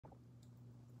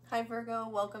Hi Virgo,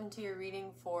 welcome to your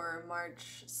reading for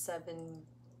March 17th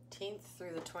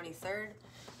through the 23rd.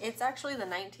 It's actually the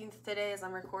 19th today as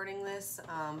I'm recording this,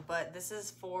 but this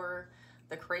is for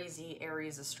the crazy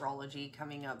Aries astrology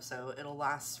coming up, so it'll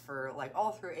last for like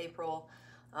all through April.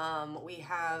 We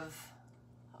have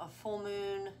a full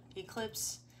moon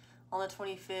eclipse on the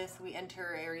 25th. We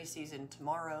enter Aries season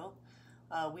tomorrow.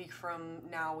 A week from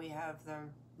now we have the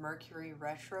Mercury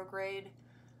retrograde,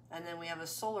 and then we have a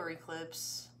solar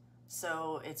eclipse.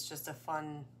 So it's just a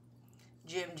fun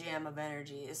jam of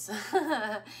energies.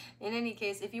 In any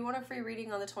case, if you want a free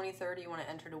reading on the 23rd, or you want to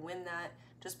enter to win that,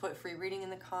 just put free reading in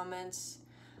the comments.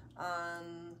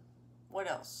 What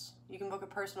else? You can book a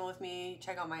personal with me,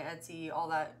 check out my Etsy, all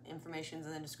that information's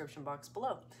in the description box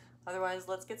below. Otherwise,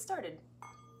 let's get started.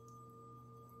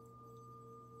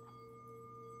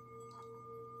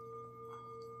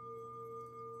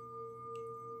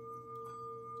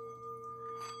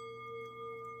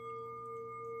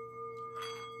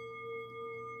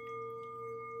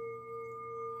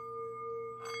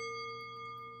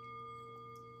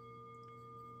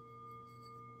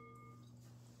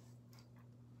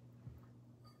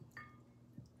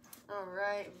 All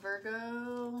right,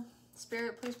 Virgo.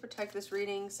 Spirit, please protect this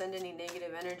reading. Send any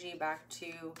negative energy back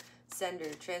to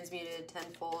sender, transmuted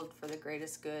tenfold for the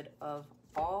greatest good of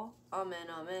all. Amen,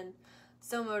 amen.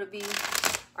 So mote it be.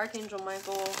 Archangel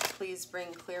Michael, please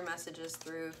bring clear messages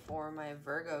through for my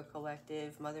Virgo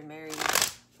collective. Mother Mary,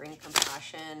 bring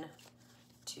compassion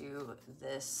to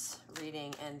this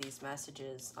reading and these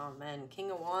messages. Amen.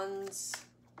 King of Wands,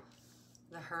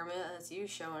 the Hermit, that's you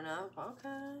showing up.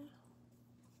 Okay.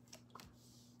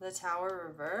 The Tower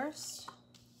reversed.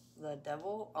 The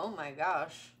Devil. Oh my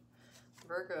gosh.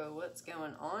 Virgo, what's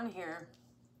going on here?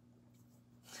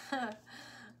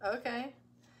 Okay.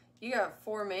 You got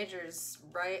 4 majors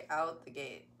right out the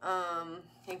gate,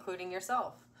 including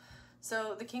yourself.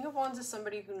 So the King of Wands is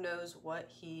somebody who knows what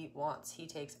he wants. He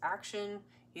takes action.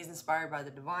 He's inspired by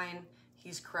the divine.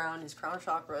 He's crowned. His crown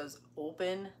chakra is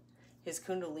open. His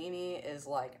kundalini is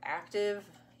like active.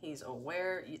 He's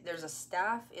aware. There's a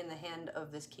staff in the hand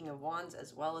of this King of Wands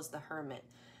as well as the Hermit.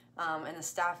 And the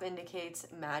staff indicates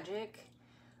magic,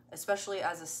 especially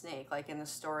as a snake, like in the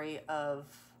story of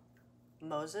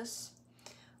Moses.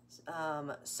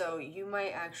 So you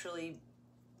might actually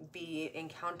be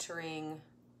encountering,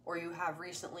 or you have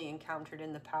recently encountered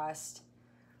in the past,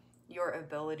 your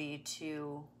ability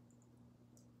to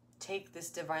take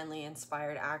this divinely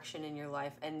inspired action in your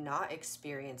life and not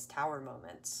experience tower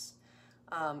moments.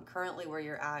 Currently where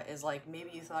you're at is like maybe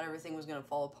you thought everything was going to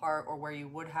fall apart, or where you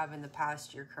would have in the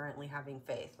past, you're currently having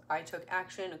faith. I took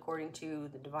action according to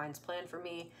the divine's plan for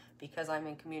me because I'm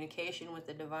in communication with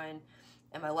the divine,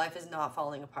 and my life is not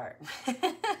falling apart.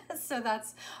 So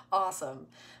that's awesome.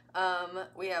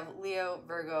 We have Leo,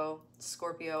 Virgo,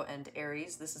 Scorpio, and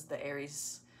Aries. This is the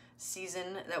Aries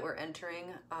season that we're entering.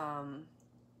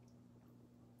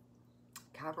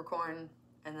 Capricorn,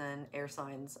 and then air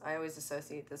signs. I always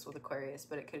associate this with Aquarius,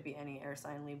 but it could be any air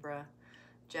sign: Libra,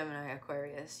 Gemini,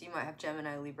 Aquarius. You might have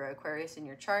Gemini, Libra, Aquarius in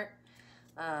your chart.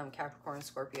 Capricorn,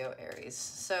 Scorpio, Aries.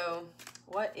 So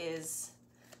what is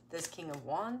this King of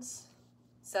Wands?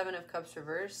 7 of Cups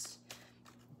reversed.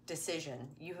 Decision.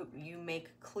 You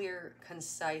make clear,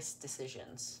 concise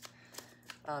decisions.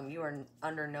 You are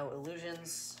under no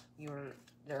illusions.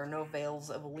 There are no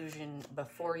veils of illusion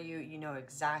before you. You know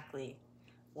exactly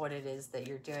what it is that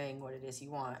you're doing, what it is you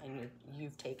want, and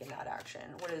you've taken that action.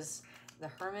 What is the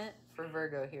Hermit for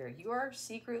Virgo here? You are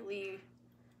secretly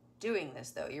doing this,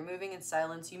 though. You're moving in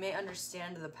silence. You may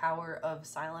understand the power of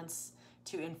silence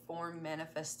to inform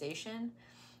manifestation.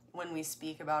 When we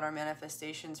speak about our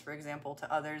manifestations, for example, to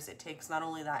others, it takes not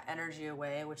only that energy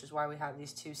away, which is why we have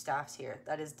these 2 staffs here.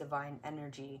 That is divine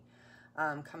energy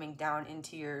coming down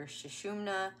into your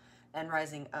Sushumna and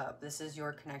rising up. This is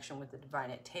your connection with the divine.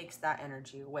 It takes that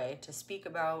energy away to speak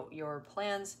about your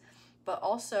plans, but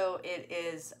also it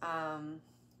is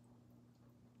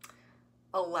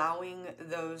allowing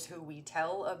those who we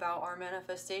tell about our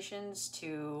manifestations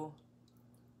to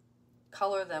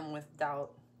color them with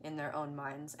doubt in their own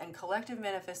minds. And collective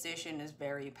manifestation is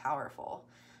very powerful.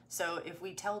 So if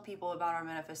we tell people about our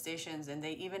manifestations and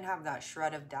they even have that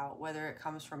shred of doubt, whether it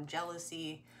comes from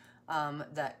jealousy,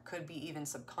 that could be even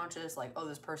subconscious, like, oh,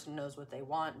 this person knows what they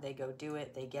want, they go do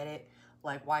it, they get it,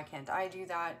 like, why can't I do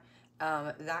that?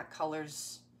 That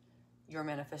colors your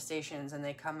manifestations and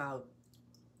they come out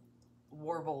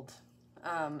warbled.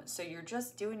 So you're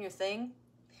just doing your thing,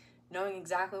 knowing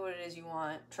exactly what it is you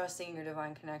want, trusting your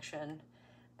divine connection,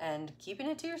 and keeping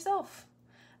it to yourself.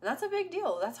 And that's a big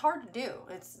deal. That's hard to do.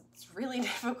 It's really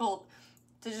difficult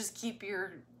to just keep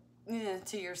your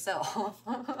to yourself.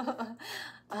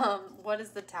 What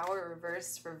is the Tower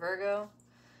reversed for Virgo?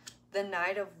 The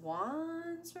Knight of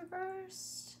Wands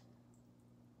reversed?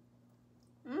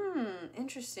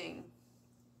 Interesting.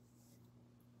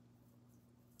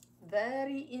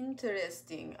 Very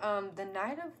interesting. The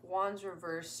Knight of Wands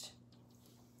reversed,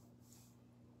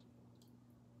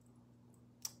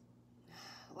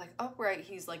 like upright,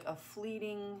 he's like a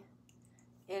fleeting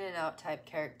in and out type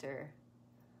character.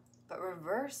 But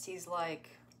reversed, he's like,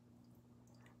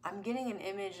 I'm getting an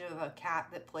image of a cat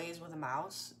that plays with a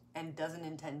mouse and doesn't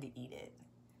intend to eat it.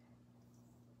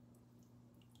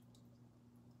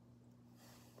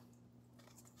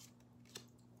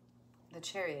 The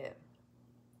Chariot.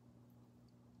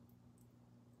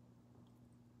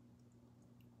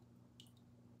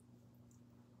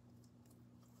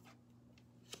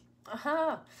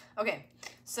 Okay,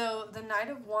 so the Knight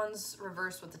of Wands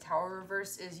reversed with the Tower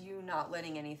reversed is you not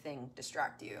letting anything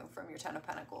distract you from your Ten of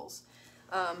Pentacles.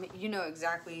 You know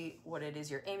exactly what it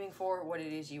is you're aiming for, what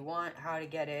it is you want, how to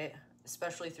get it,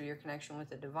 especially through your connection with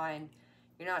the divine.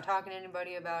 You're not talking to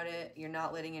anybody about it. You're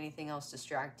not letting anything else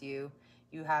distract you.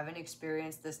 You haven't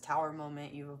experienced this Tower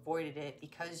moment. You've avoided it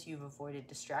because you've avoided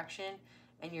distraction,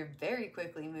 and you're very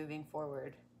quickly moving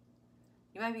forward.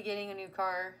 You might be getting a new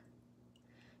car.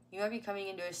 You might be coming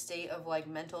into a state of like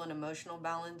mental and emotional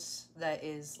balance that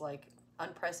is like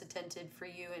unprecedented for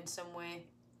you in some way,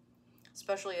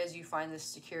 especially as you find this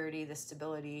security, this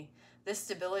stability. This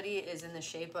stability is in the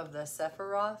shape of the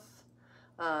Sephiroth,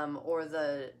 or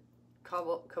the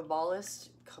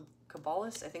Kabbalist,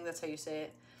 I think that's how you say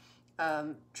it,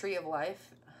 Tree of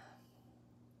Life,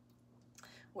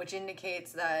 which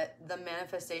indicates that the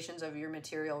manifestations of your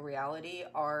material reality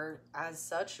are as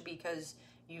such because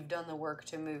you've done the work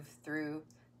to move through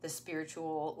the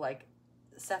spiritual, like,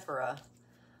 Sephira.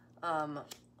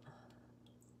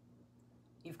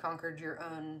 You've conquered your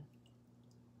own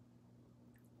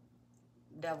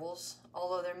devils,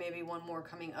 although there may be one more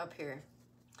coming up here.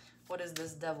 What is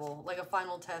this devil? Like a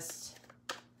final test.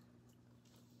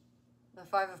 The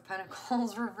Five of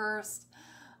Pentacles reversed.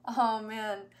 Oh,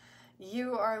 man.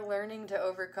 You are learning to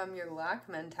overcome your lack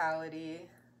mentality.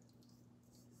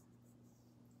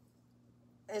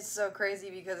 It's so crazy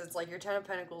because it's like your Ten of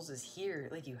Pentacles is here,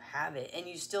 like you have it, and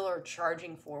you still are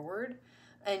charging forward,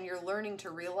 and you're learning to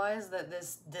realize that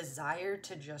this desire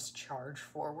to just charge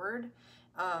forward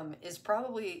is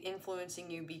probably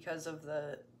influencing you because of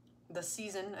the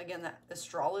season, again, that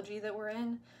astrology that we're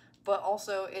in, but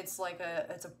also it's like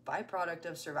it's a byproduct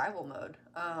of survival mode.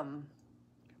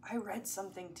 I read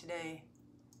something today.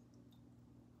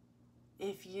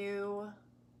 It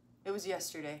was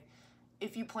yesterday.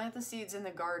 If you plant the seeds in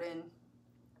the garden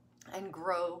and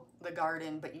grow the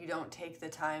garden, but you don't take the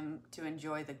time to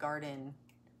enjoy the garden,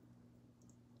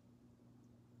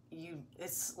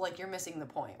 it's like you're missing the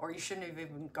point, or you shouldn't have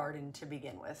even gardened to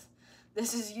begin with.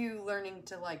 This is you learning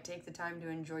to like take the time to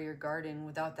enjoy your garden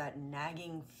without that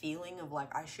nagging feeling of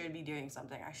like, I should be doing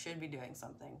something. I should be doing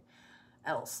something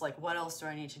else. Like, what else do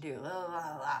I need to do? Blah,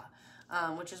 blah,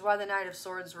 blah. Which is why the Knight of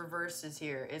Swords reverse is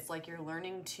here. It's like you're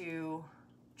learning to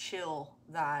chill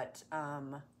that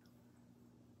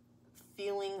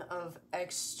feeling of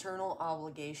external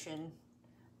obligation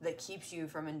that keeps you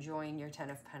from enjoying your Ten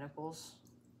of Pentacles.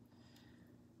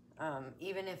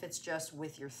 Even if it's just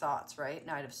with your thoughts, right?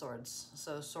 Knight of Swords.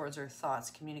 So swords are thoughts,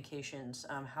 communications,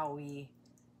 how we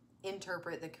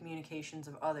interpret the communications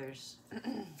of others.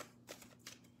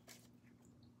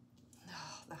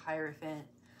 Oh, the Hierophant.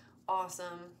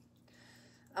 Awesome.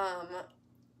 1,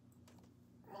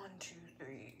 2,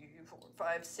 3, 4,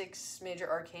 5, 6 major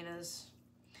arcanas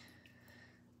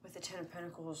with the Ten of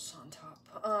Pentacles on top.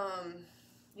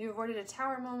 You avoided a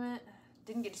Tower moment.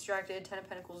 Didn't get distracted. Ten of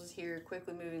Pentacles is here,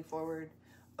 quickly moving forward,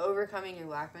 overcoming your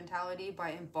lack mentality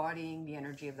by embodying the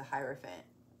energy of the Hierophant.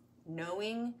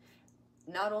 Knowing,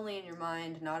 not only in your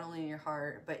mind, not only in your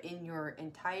heart, but in your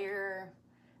entire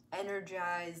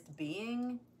energized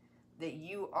being, that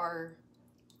you are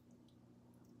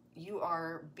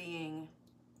being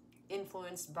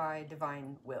influenced by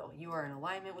divine will. You are in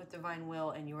alignment with divine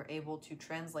will, and you are able to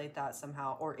translate that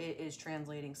somehow, or it is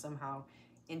translating somehow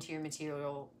into your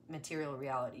material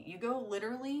reality. You go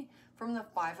literally from the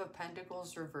Five of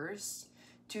Pentacles reversed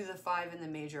to the 5 in the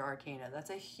major arcana.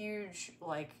 That's a huge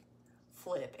like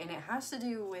flip, and it has to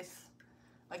do with,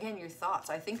 again, your thoughts.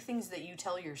 I think things that you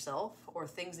tell yourself, or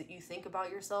things that you think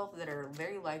about yourself that are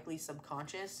very likely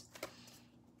subconscious,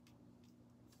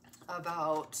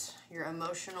 about your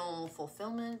emotional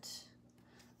fulfillment,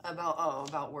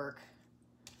 about work.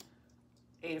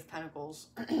 8 of Pentacles.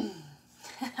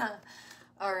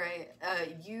 All right,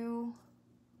 you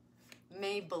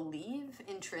may believe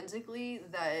intrinsically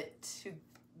that to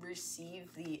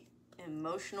receive the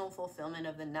emotional fulfillment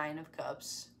of the Nine of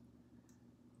Cups,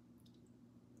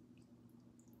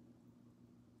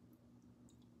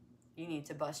 you need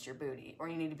to bust your booty, or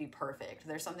you need to be perfect.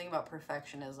 There's something about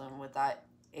perfectionism with that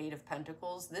Eight of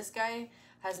Pentacles. This guy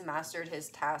has mastered his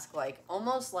task like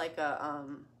almost like a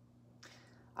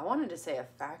I wanted to say a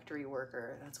factory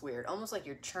worker. That's weird. Almost like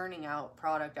you're churning out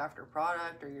product after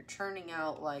product, or you're churning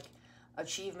out like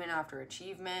achievement after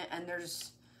achievement. And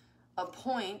there's a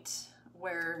point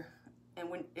where, and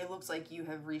when it looks like you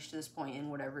have reached this point in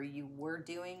whatever you were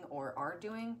doing or are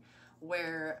doing,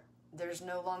 where there's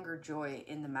no longer joy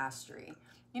in the mastery.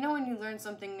 You know, when you learn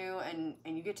something new and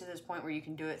you get to this point where you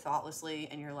can do it thoughtlessly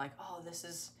and you're like, oh, this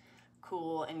is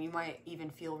cool. And you might even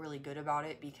feel really good about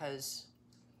it because,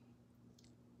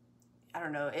 I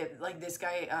don't know, like this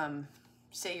guy,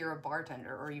 say you're a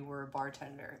bartender or you were a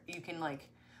bartender. You can like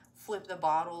flip the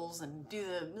bottles and do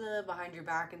the behind your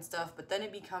back and stuff, but then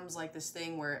it becomes like this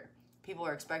thing where people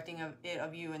are expecting it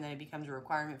of you, and then it becomes a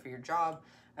requirement for your job.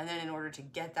 And then in order to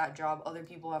get that job, other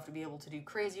people have to be able to do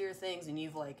crazier things, and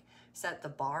you've like set the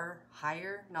bar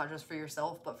higher, not just for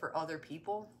yourself, but for other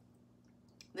people.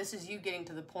 This is you getting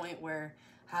to the point where,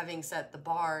 having set the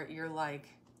bar, you're like,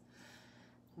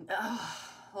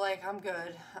 like, I'm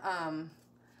good.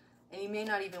 And you may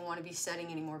not even want to be setting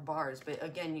any more bars. But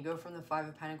again, you go from the Five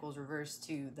of Pentacles reverse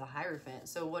to the Hierophant.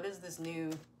 So what is this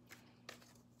new?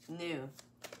 The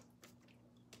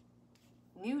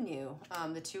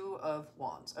Two of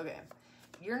Wands. Okay.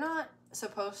 You're not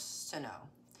supposed to know.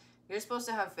 You're supposed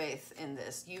to have faith in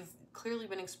this. You've clearly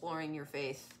been exploring your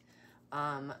faith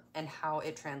and how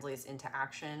it translates into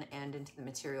action and into the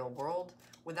material world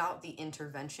without the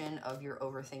intervention of your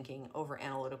overthinking,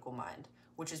 over-analytical mind,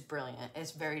 which is brilliant.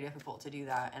 It's very difficult to do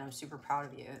that, and I'm super proud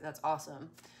of you. That's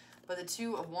awesome. But the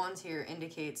Two of Wands here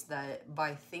indicates that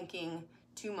by thinking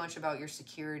too much about your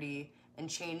security and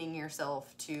chaining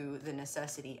yourself to the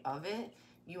necessity of it,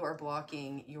 you are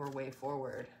blocking your way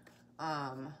forward.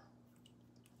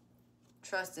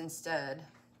 Trust instead.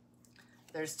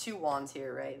 There's two wands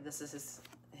here, right? This is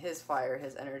his fire,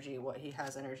 his energy, what he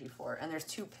has energy for. And there's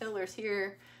two pillars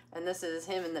here, and this is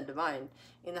him in the divine.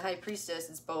 In the High Priestess,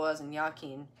 it's Boaz and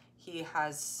Yakin. He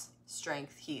has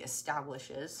strength, he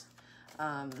establishes.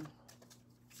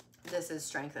 This is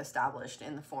strength established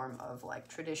in the form of like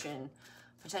tradition,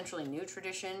 potentially new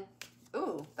tradition.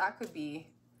 Ooh, that could be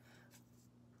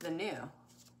the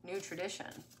new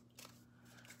tradition.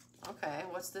 Okay,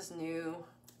 what's this new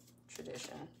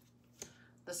tradition?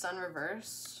 The Sun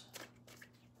reversed.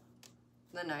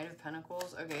 The Knight of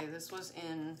Pentacles. Okay, this was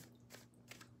in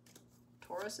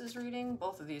Taurus's reading.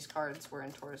 Both of these cards were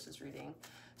in Taurus's reading.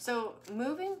 So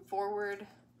moving forward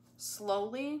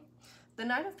slowly, the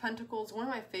Knight of Pentacles, one of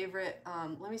my favorite,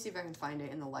 let me see if I can find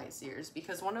it in the Light Seers,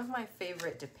 because one of my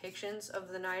favorite depictions of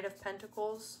the Knight of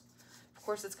Pentacles, of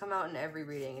course it's come out in every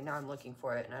reading, and now I'm looking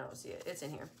for it and I don't see it. It's in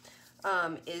here.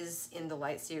 Is in the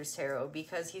Light Seers Tarot,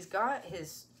 because he's got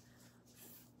his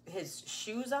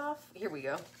shoes off. Here we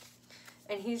go.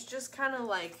 And he's just kind of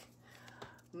like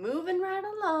moving right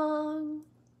along,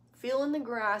 feeling the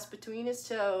grass between his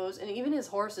toes. And even his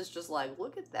horse is just like,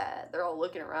 look at that. They're all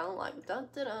looking around like, dun,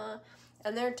 dun, dun.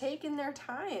 And they're taking their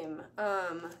time.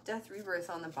 Death Rebirth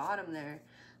on the bottom there.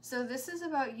 So this is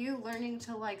about you learning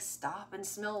to like stop and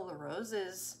smell the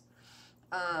roses.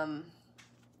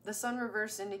 The Sun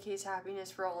reverse indicates happiness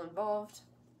for all involved.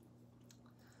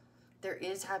 There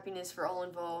is happiness for all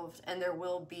involved, and there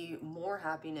will be more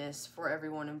happiness for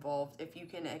everyone involved if you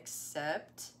can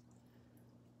accept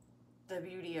the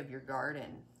beauty of your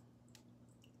garden.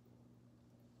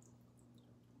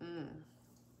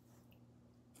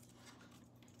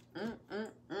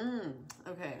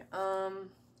 Okay,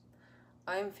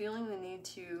 I'm feeling the need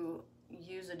to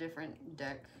use a different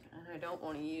deck, and I don't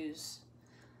want to use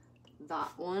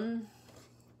that one.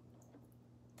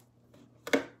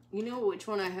 You know which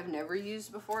one I have never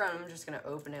used before? I'm just going to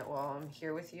open it while I'm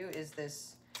here with you. Is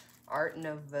this Art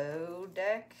Nouveau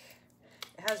deck.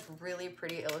 It has really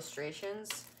pretty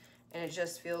illustrations, and it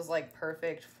just feels like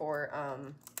perfect for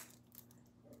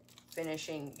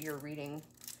finishing your reading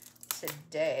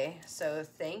today. So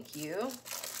thank you.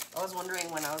 I was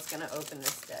wondering when I was going to open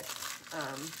this deck,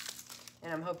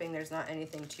 and I'm hoping there's not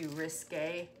anything too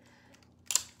risque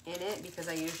in it, because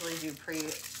I usually do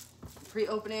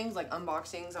pre-openings, like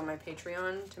unboxings on my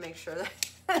Patreon, to make sure that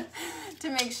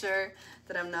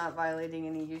that I'm not violating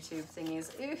any YouTube thingies.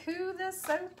 Ooh, that's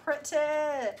so pretty.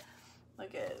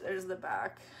 Look at it. There's the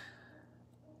back.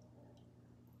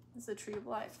 It's the Tree of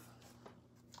Life.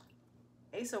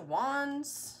 Ace of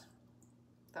Wands.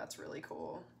 That's really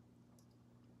cool.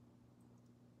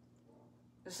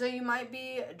 So you might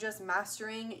be just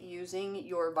mastering using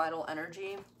your vital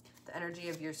energy, the energy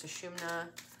of your Sushumna,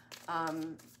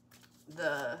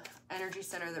 the energy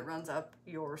center that runs up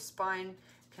your spine,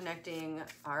 connecting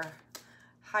our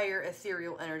higher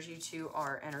ethereal energy to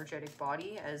our energetic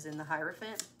body, as in the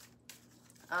Hierophant.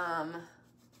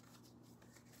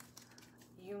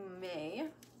 You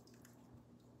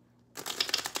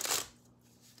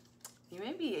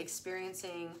may be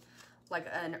experiencing like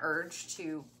an urge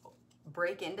to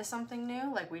break into something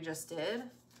new, like we just did.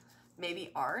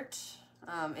 Maybe art.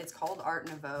 It's called Art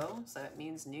Nouveau, so it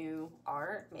means new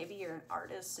art. Maybe you're an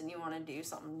artist and you want to do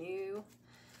something new,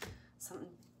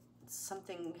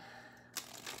 something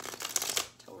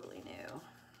totally new.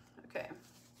 Okay.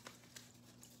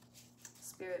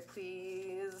 Spirit,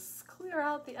 please clear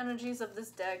out the energies of this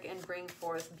deck and bring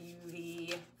forth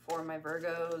beauty for my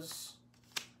Virgos.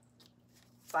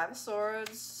 Five of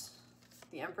Swords,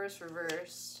 the Empress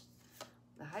reversed,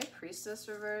 the High Priestess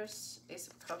reversed, Ace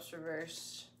of Cups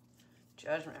reversed,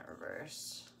 Judgment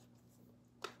reversed.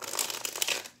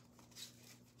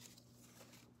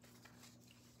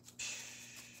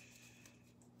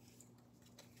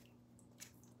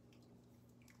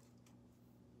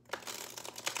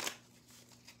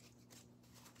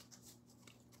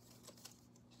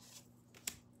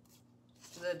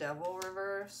 The Devil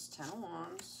reversed, 10 of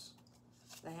Wands,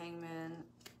 the Hangman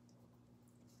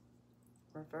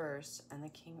reversed, and the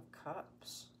King of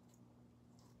Cups.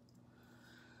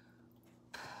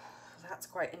 That's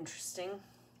quite interesting.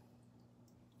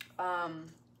 The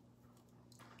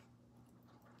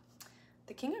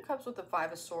King of Cups with the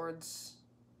Five of Swords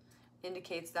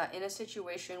indicates that in a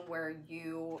situation where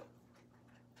you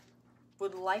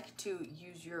would like to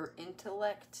use your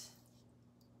intellect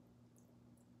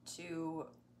to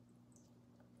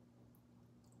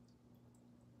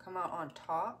come out on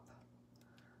top,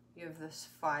 you have this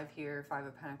 5 here, 5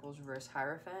 of Pentacles reverse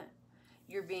Hierophant.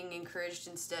 You're being encouraged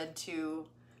instead to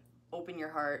open your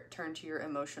heart, turn to your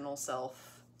emotional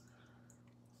self.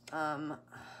 The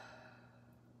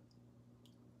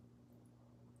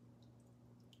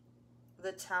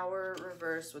Tower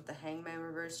reversed with the Hangman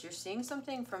reversed. You're seeing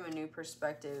something from a new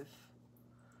perspective,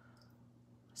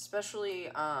 especially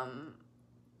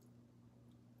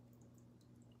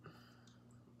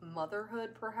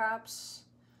motherhood perhaps,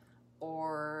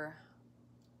 or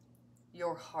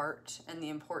your heart and the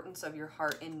importance of your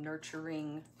heart in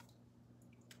nurturing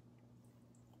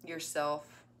yourself.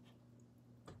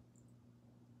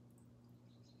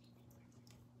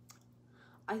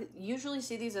 I usually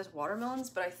see these as watermelons,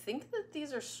 but I think that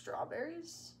these are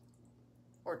strawberries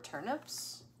or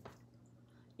turnips.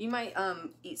 You might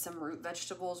eat some root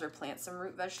vegetables or plant some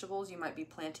root vegetables. You might be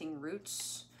planting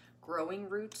roots, growing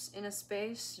roots in a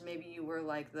space. Maybe you were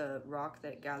like the rock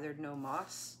that gathered no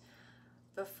moss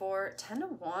before. 10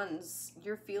 of Wands,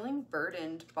 you're feeling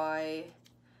burdened by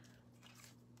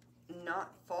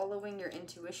not following your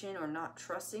intuition or not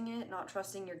trusting it, not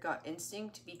trusting your gut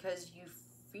instinct, because you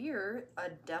fear a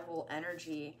devil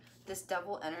energy. This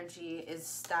devil energy is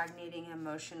stagnating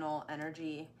emotional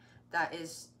energy that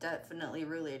is definitely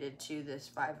related to this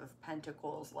 5 of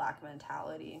Pentacles lack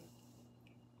mentality.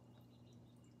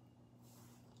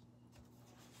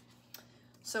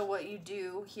 So what you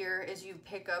do here is you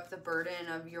pick up the burden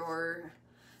of your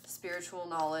spiritual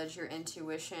knowledge, your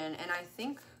intuition, and I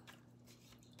think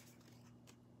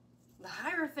the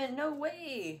Hierophant, no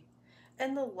way,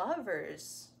 and the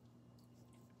Lovers.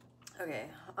 Okay,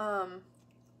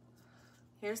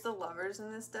 here's the Lovers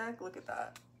in this deck. Look at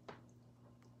that.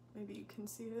 Maybe you can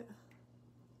see it.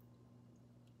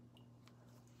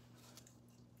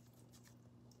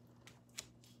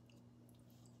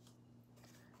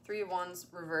 Three of Wands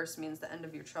reverse means the end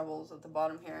of your troubles at the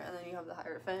bottom here, and then you have the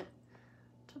Hierophant.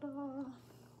 Ta-da!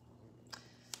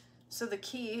 So the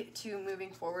key to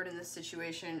moving forward in this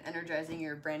situation, energizing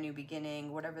your brand new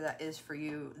beginning, whatever that is for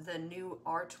you, the new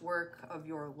artwork of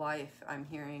your life, I'm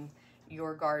hearing,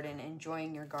 your garden,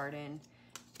 enjoying your garden,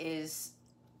 is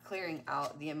clearing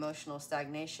out the emotional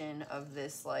stagnation of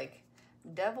this like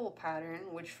devil pattern,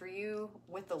 which for you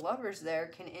with the Lovers there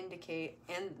can indicate,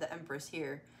 and the Empress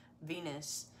here,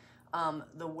 Venus,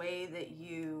 the way that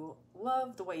you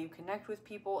love, the way you connect with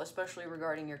people, especially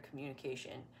regarding your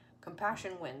communication.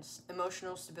 Compassion wins,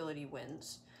 emotional stability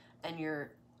wins, and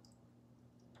you're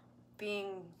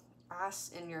being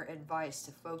asked in your advice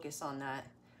to focus on that,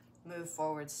 move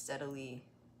forward steadily.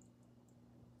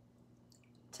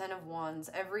 10 of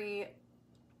Wands, every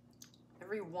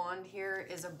wand here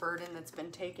is a burden that's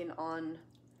been taken on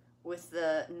with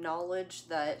the knowledge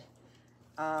that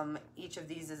each of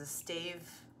these is a stave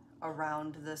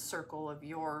around the circle of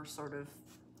your sort of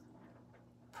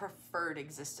preferred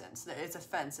existence. It's a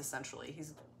fence, essentially.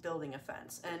 He's building a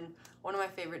fence. And one of my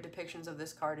favorite depictions of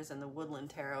this card is in the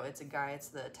Woodland Tarot. It's a guy, it's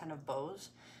the Ten of Bows,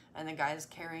 and the guy's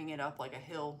carrying it up like a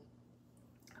hill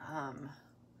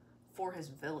for his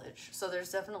village. So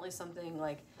there's definitely something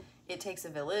like it takes a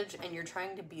village, and you're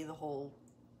trying to be the whole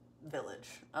village.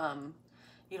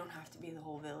 You don't have to be the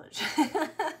whole village.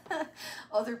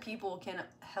 Other people can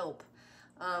help.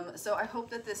 So I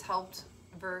hope that this helped,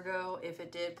 Virgo. If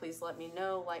it did, please let me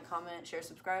know. Like, comment, share,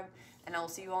 subscribe, and I will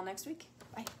see you all next week.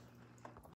 Bye.